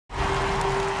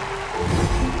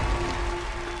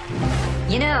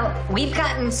You know, we've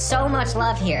gotten so much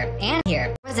love here and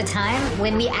here. There was a time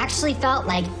when we actually felt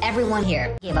like everyone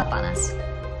here gave up on us.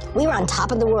 We were on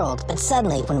top of the world, but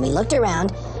suddenly, when we looked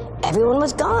around, everyone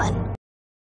was gone.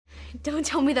 Don't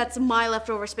tell me that's my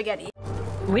leftover spaghetti.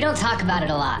 We don't talk about it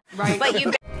a lot. Right. But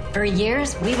you... For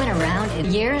years, we went around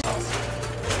in years.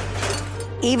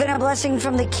 Even a blessing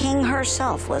from the king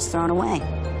herself was thrown away.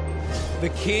 The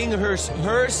king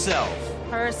herself.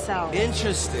 Herself.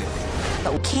 Interesting.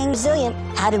 But King Resilient,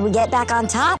 how did we get back on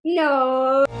top?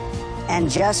 No. And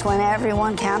just when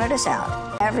everyone counted us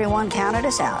out, We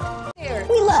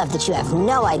love that you have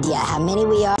no idea how many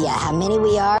we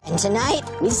are. And tonight,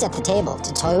 we set the table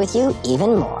to toy with you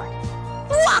even more.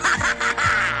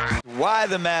 Why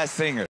the Masked Singer?